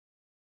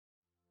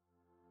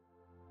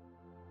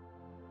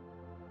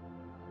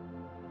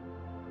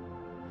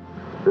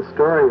The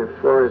story of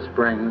Forest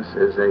Springs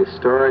is a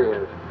story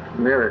of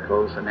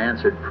miracles and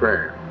answered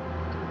prayer.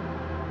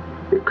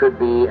 It could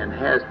be and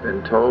has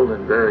been told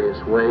in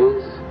various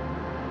ways,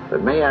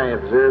 but may I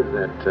observe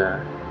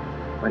that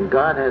when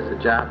God has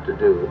a job to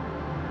do,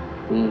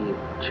 He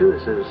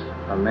chooses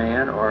a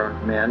man or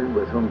men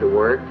with whom to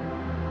work,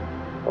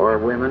 or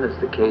women as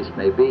the case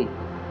may be.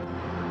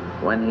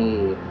 When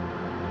He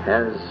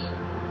has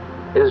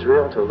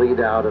Israel to lead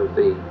out of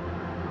the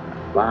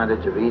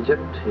bondage of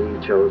Egypt,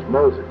 He chose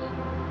Moses.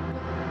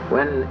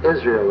 When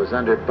Israel was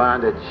under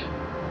bondage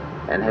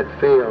and had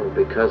failed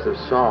because of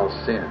Saul's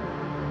sin,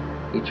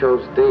 He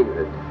chose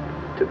David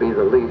to be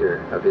the leader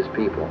of His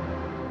people.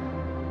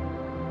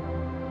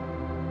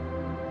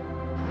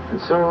 And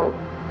so,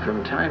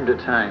 from time to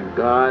time,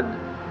 God,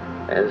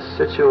 as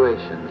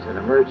situations and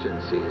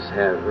emergencies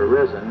have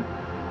arisen,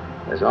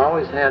 has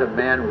always had a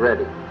man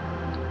ready.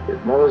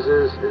 If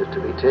Moses is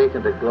to be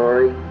taken to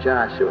glory,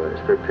 Joshua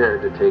is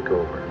prepared to take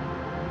over.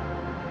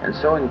 And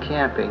so in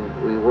camping,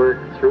 we work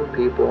through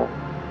people,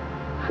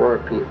 for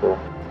people,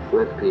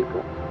 with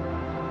people.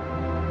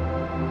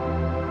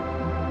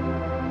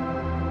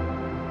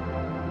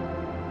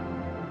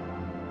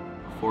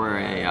 Before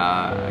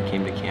I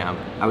came to camp,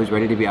 I was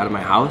ready to be out of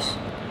my house,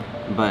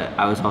 but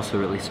I was also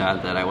really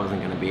sad that I wasn't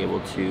going to be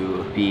able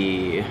to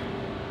be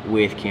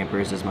with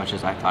campers as much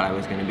as I thought I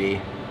was going to be,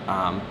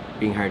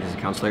 being hired as a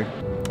counselor.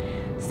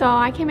 So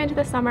I came into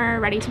the summer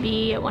ready to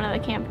be one of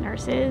the camp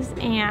nurses,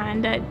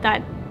 and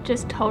that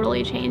just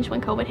totally changed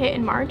when COVID hit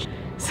in March.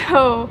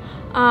 So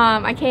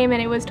I came and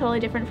it was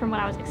totally different from what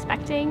I was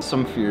expecting.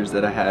 Some fears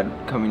that I had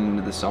coming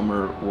into the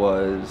summer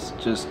was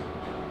just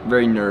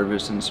very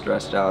nervous and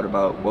stressed out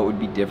about what would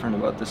be different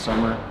about the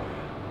summer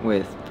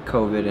with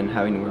COVID and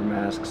having to wear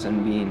masks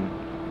and being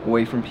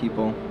away from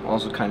people.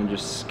 Also kind of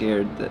just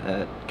scared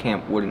that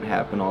camp wouldn't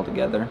happen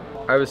altogether.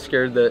 I was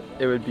scared that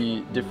it would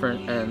be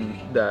different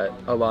and that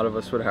a lot of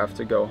us would have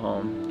to go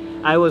home.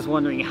 I was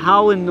wondering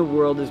how in the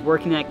world is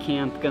working at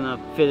camp gonna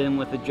fit in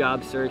with a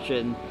job search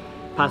and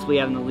possibly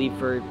having to leave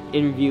for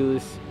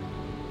interviews.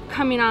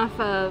 Coming off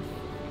of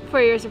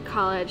 4 years of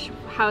college,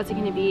 how is it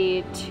going to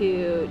be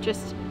to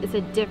just, it's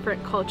a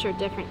different culture,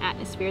 different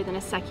atmosphere than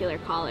a secular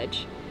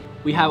college.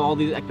 We have all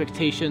these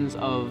expectations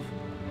of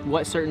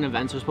what certain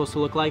events are supposed to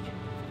look like.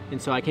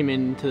 And so I came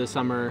into the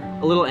summer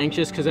a little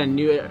anxious because I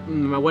knew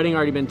my wedding had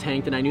already been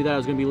tanked, and I knew that I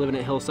was going to be living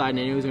at Hillside, and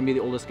I knew I was going to be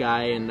the oldest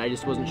guy, and I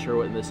just wasn't sure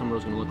what the summer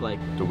was going to look like.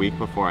 The week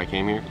before I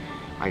came here,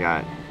 I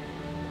got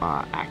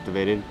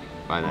activated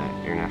by the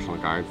International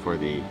Guard for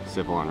the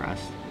civil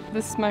unrest.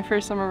 This is my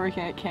first summer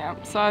working at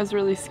camp, so I was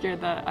really scared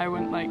that I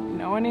wouldn't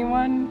know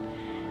anyone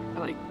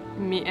or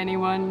meet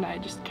anyone. I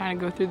just kind of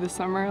go through the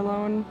summer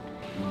alone.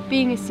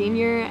 Being a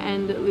senior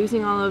and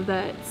losing all of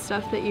that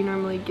stuff that you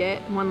normally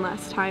get one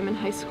last time in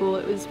high school,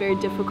 it was very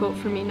difficult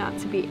for me not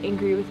to be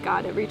angry with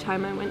God every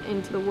time I went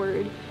into the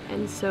Word.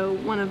 And so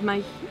one of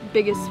my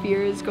biggest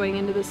fears going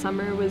into the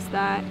summer was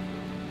that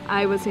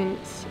I wasn't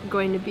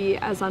going to be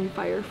as on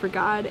fire for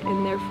God,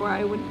 and therefore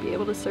I wouldn't be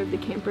able to serve the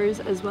campers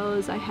as well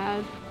as I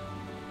had.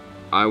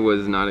 I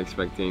was not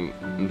expecting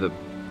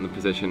the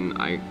position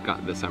I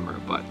got this summer,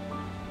 but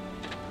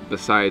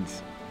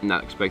besides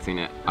not expecting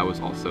it, I was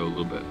also a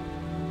little bit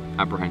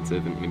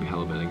apprehensive and maybe had a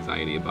little bit of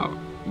anxiety about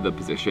the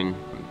position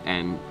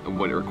and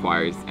what it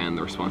requires and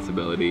the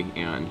responsibility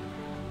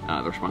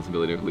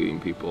of leading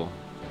people.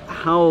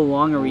 How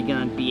long are we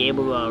gonna be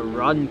able to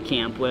run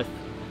camp with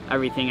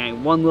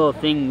everything? One little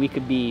thing, we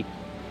could be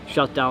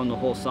shut down the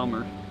whole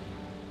summer.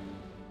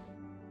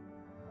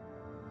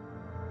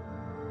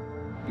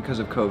 Because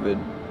of COVID,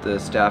 the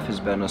staff has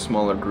been a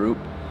smaller group,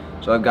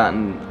 so I've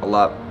gotten a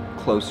lot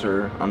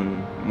closer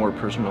and more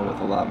personal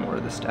with a lot more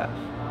of the staff.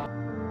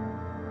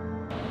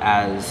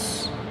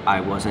 As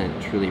I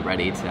wasn't truly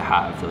ready to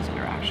have those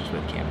interactions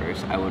with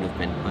campers, I would have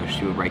been pushed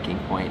to a breaking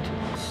point.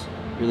 It's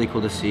really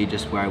cool to see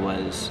just where I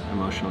was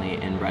emotionally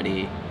and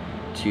ready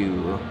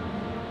to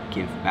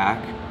give back.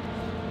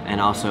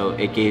 And also,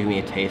 it gave me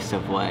a taste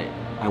of what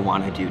I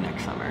want to do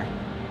next summer.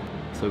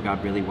 So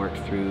God really worked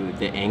through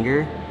the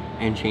anger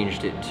and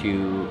changed it to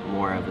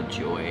more of a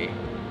joy.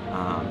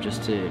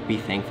 Just to be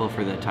thankful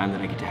for the time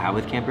that I get to have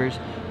with campers,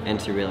 and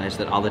to realize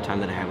that all the time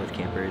that I have with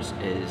campers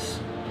is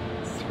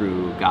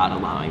through God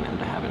allowing them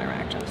to have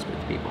interactions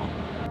with people.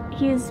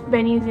 He's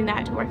been using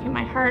that to work in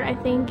my heart, I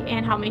think,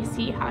 and help me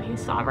see how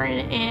He's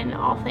sovereign in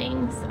all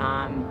things,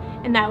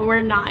 and that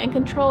we're not in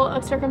control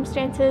of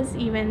circumstances,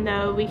 even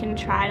though we can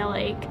try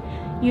to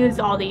use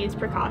all these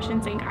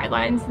precautions and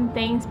guidelines and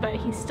things, but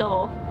He's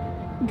still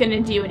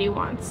gonna do what He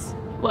wants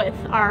with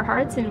our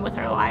hearts and with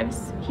our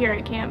lives here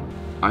at camp.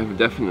 I've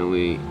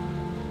definitely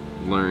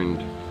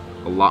learned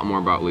a lot more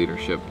about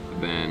leadership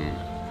than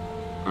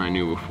I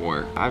knew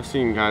before. I've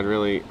seen God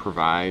really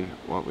provide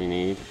what we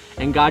need.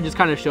 And God just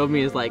kind of showed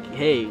me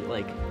hey,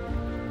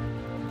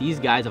 these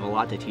guys have a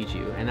lot to teach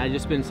you. And it's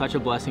just been such a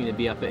blessing to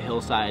be up at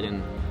Hillside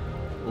and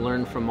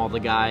learn from all the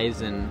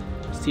guys and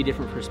see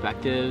different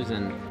perspectives.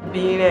 And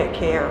being at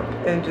camp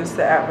and just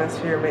the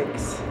atmosphere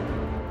makes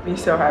me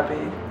so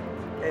happy,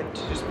 and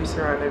to just be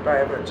surrounded by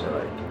a bunch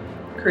of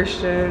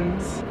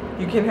Christians.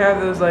 You can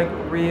have those like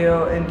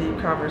real and deep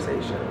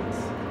conversations.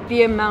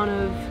 The amount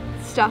of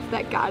stuff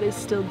that God is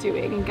still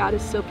doing and God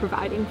is still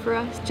providing for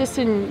us, just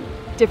in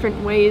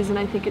different ways, and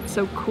I think it's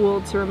so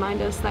cool to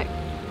remind us that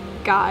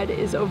God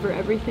is over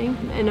everything,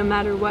 and no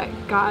matter what,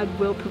 God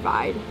will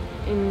provide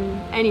in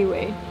any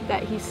way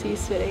that He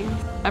sees fitting.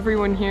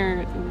 Everyone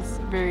here is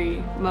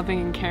very loving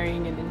and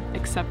caring and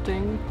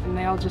accepting, and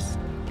they all just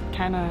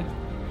kind of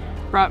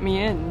brought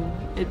me in.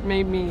 It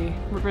made me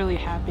really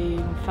happy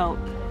and felt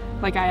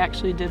like I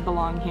actually did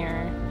belong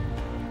here,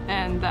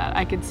 and that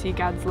I could see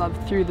God's love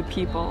through the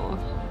people.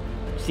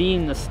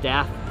 Seeing the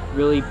staff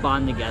really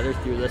bond together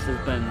through this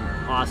has been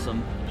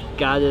awesome.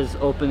 God has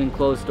opened and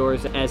closed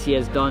doors as He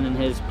has done in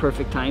His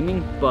perfect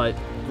timing, but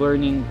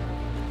learning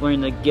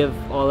to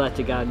give all that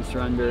to God and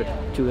surrender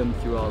to Him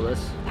through all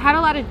this. I had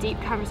a lot of deep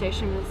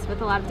conversations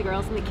with a lot of the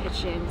girls in the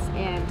kitchens,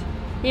 and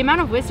the amount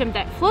of wisdom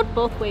that flowed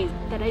both ways,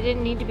 that I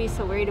didn't need to be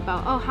so worried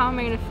about, oh, how am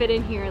I going to fit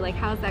in here? Like,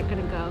 how's that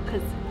going to go?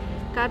 Because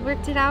God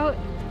worked it out.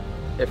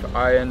 If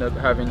I end up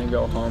having to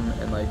go home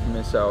and like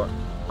miss out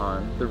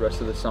on the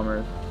rest of the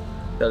summer,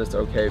 that is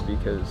okay,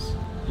 because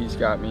He's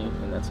got me,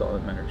 and that's all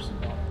that matters.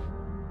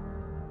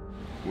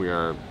 We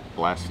are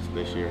blessed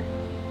this year.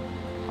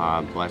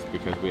 Blessed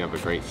because we have a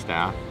great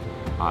staff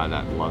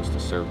that loves to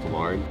serve the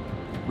Lord.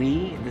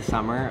 We, this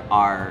summer,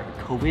 are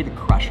COVID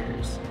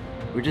crushers.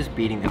 We're just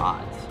beating the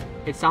odds.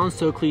 It sounds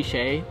so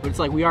cliche, but it's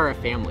like we are a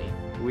family.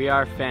 We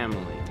are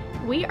family.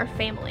 We are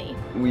family.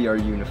 We are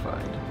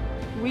unified.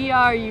 We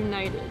are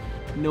united.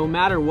 No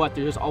matter what,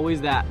 there's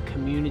always that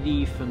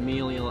community,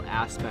 familial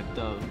aspect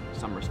of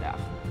summer staff.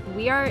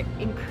 We are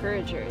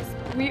encouragers.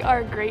 We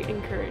are great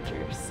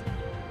encouragers.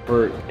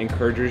 We're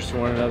encouragers to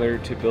one another,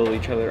 to build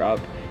each other up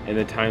in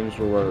the times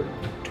where we're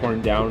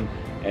torn down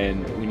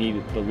and we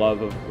need the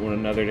love of one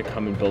another to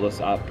come and build us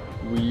up.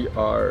 We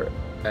are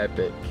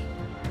epic.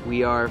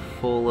 We are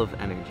full of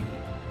energy.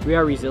 We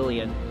are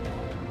resilient.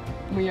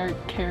 We are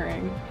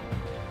caring.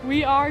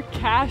 We are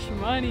cash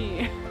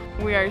money.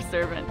 We are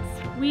servants.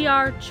 We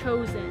are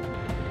chosen.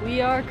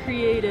 We are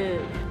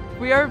creative.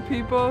 We are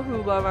people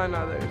who love on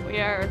others. We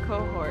are a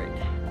cohort.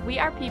 We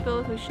are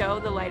people who show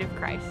the light of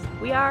Christ.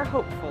 We are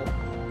hopeful.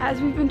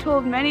 As we've been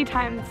told many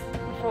times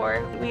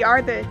before, we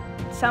are the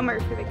summer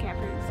for the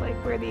campers. Like,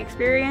 we're the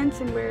experience,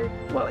 and we're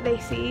what they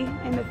see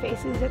and the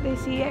faces that they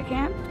see at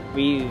camp.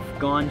 We've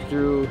gone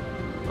through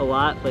a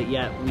lot, but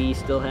yet we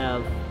still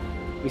have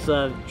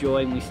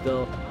joy, and we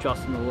still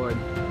trust in the Lord.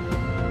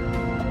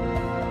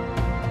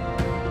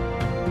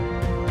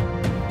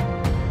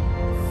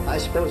 I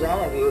suppose all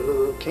of you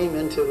who came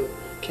into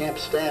camp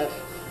staff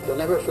will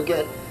never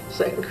forget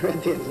 2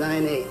 Corinthians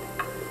 9:8.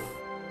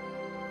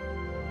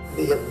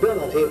 The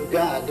ability of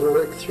God to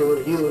work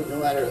through you no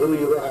matter who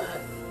you are.